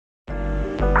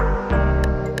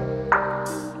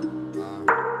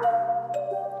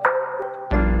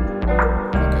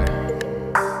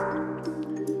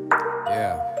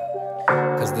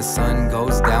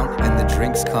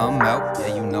come out,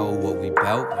 yeah, you know what we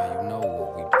bout. Yeah, you know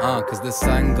what we bout. Cause the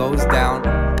sun goes down.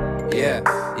 Yeah,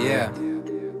 yeah.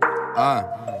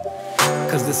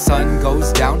 Cause the sun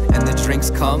goes down and the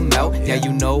drinks come out. Yeah,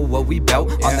 you know what we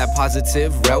bout, on that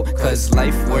positive route. Cause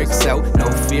life works out, no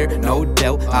fear, no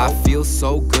doubt. I feel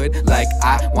so good, like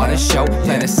I wanna shout.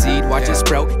 Plant a seed, watch it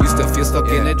sprout. Used to feel stuck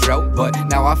in a drought, but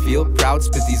now I feel proud.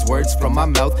 Spit these words from my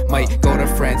mouth. Might go to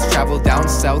France, travel down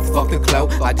south, fuck the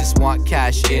clout. I just want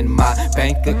cash in my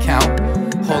bank account.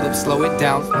 Hold up, slow it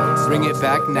down, bring it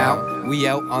back now. We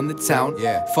out on the town,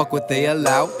 fuck what they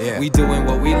allow. We doing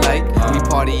what we like, we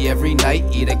party every night.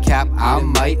 Eat a cap, I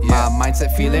might, my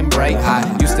mindset feeling bright. I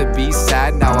used to be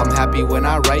sad, now I'm happy when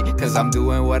I write. Cause I'm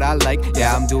doing what I like,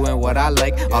 yeah, I'm doing what I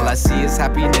like. All I see is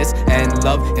happiness and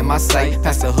love in my sight.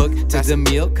 Pass the hook to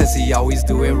Damil, cause he always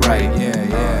do it right. Clearly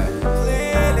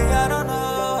I don't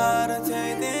know how to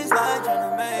take this life,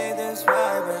 tryna make this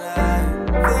right. But I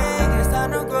think it's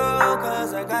time to grow,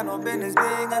 cause I got no business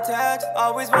being attached.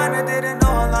 Always wondered, didn't know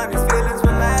how long these feelings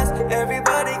would last.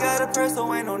 Everybody got a purse,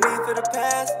 so ain't no need for the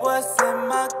past. What's in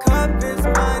my cup is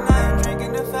mine, I ain't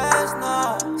drinking the fast,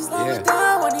 no. Slow it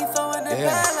down when he throwing it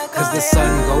back like Cause the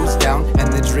sun goes down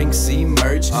and the drinks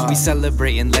emerge. We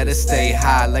celebrate and let us stay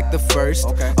high like the first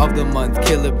of the month.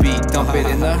 Kill a beat, dump it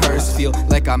in the hearse. Feel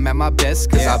like I'm at my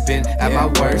best, cause I've been at my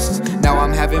worst. Now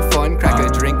I'm having fun, crack a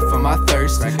drink for my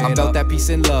thirst. I'm about that peace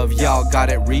and love, y'all got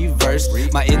it reversed.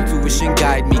 My intuition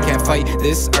guide me, can't fight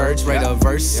this urge. Write a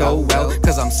verse so well,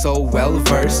 cause I'm so well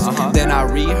versed. Then I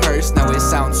rehearse, now it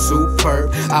sounds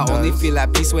superb. I only feel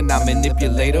at peace when I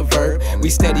manipulate a verb. We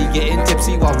steady getting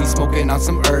tipsy while we smoking on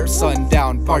some herbs.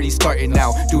 Sundown, party starting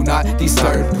now, do not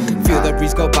disturb. Feel the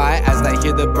breeze go by as I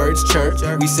hear the birds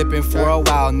chirp. We sipping for a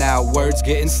while now, words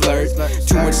getting slurred.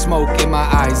 Too much smoke in my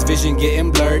eyes, vision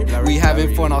getting blurred. We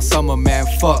having fun all summer, man,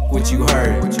 fuck what you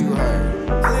heard.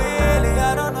 Clearly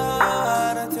I don't know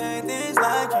how to take this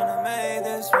life, tryna make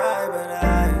this right. But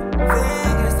I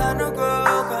think it's time to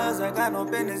grow, cause I got no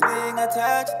business being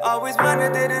attached. Always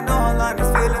wondered, didn't know how long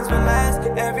these feelings would last.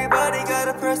 Everybody got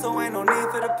a purse, so ain't no need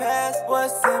for the past.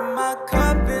 What's in my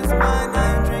cup is mine,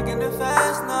 I ain't drinking the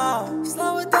fast, no.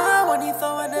 Slow it down when he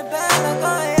throwing it back like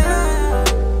oh yeah.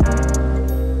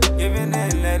 Giving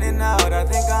in, letting out, I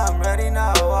think I'm ready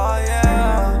now, oh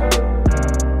yeah.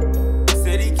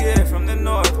 City kid from the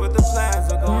north with the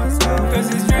plans of going south. Cause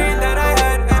this dream that I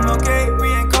had, MLK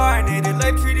reincarnated.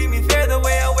 Life treating me fair the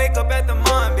way I wake up at the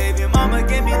morning, baby. Mama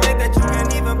gave me lit that you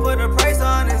can't even put a price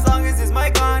on. As long as it's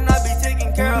mic on, I'll be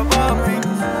taking care of all things.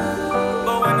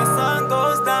 But when the sun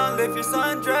goes down, lift your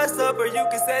sundress up, or you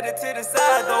can set it to the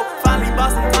side though. Finally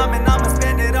bought some time and I'ma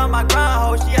spend it on my grind,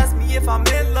 ho. She asked me if I'm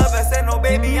in love, I said no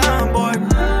baby, I'm bored.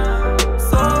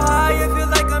 So high, I feel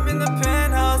like I'm in the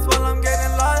penthouse while I'm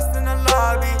getting lost in the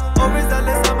lobby.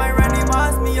 Overzealous on my Randy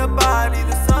wants me a body.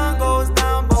 The sun goes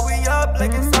down, but we up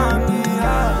like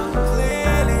insomnia.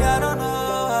 Clearly I don't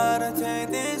know how to take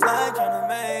this life, tryna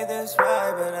make this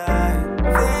right. But I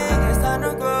think it's time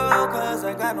to grow, cause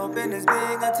I got no business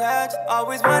being attached.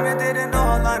 Always wondered, didn't know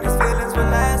how long these feelings would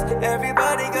last.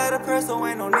 Everybody got a purse, so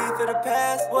ain't no need for the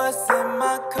past. What's in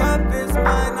my cup is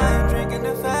mine, I ain't drinking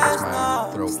the fast,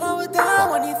 no. Slow it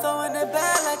down when he throwing it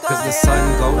back like Cause the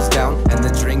sun goes down and the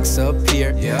drinks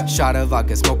appear. Shot of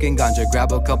vodka, smoking ganja,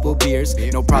 grab a couple beers.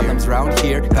 No problems round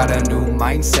here, got a new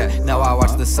mindset. Now I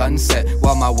watch the sunset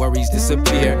while my worries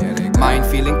disappear. Mind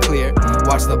feeling clear,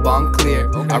 watch the bomb clear.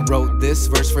 I wrote this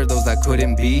verse for those that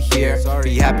couldn't be here.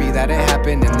 Be happy that it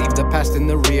happened and leave the past in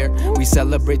the rear. We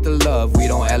celebrate the love, we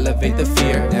don't elevate the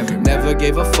fear. Never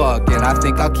gave a fuck and I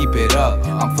think I'll keep it up.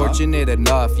 I'm fortunate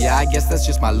enough, yeah, I guess that's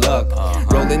just my luck.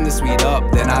 Rolling the sweet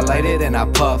up, then I light it and I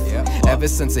puff. Ever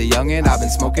since a youngin', I've been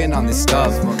smoking on this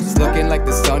stuff. It's looking like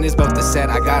the sun is about to set,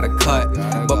 I gotta cut.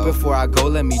 But before I go,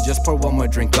 let me just pour one more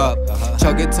drink up.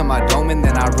 Chug it to my dome and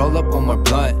then I roll up one more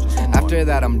blunt. After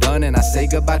that I'm done and I say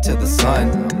goodbye to the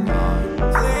sun.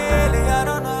 Clearly I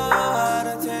don't know how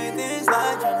to take this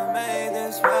life, tryna make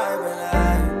this right. But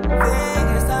I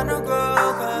think it's time to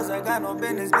grow, cause I got no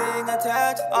business being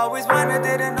attached. Always wondered,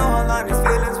 didn't know how long these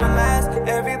feelings would last.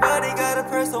 Everybody got a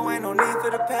purse, so ain't no need for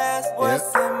the past.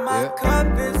 What's in my cup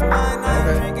is mine, I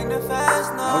ain't drinking the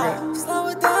fast, no. Slow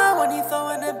it down when he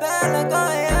throwing it back like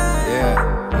oh yeah.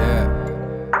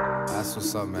 That's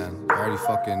what's up, man. I already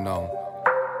fucking know.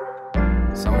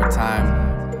 Summertime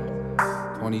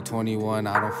 2021,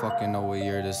 I don't fucking know what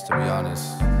year it is, to be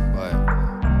honest. But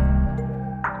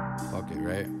fuck it,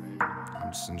 right?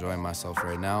 I'm just enjoying myself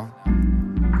right now.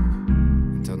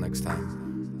 Until next time.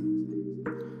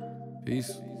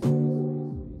 Peace.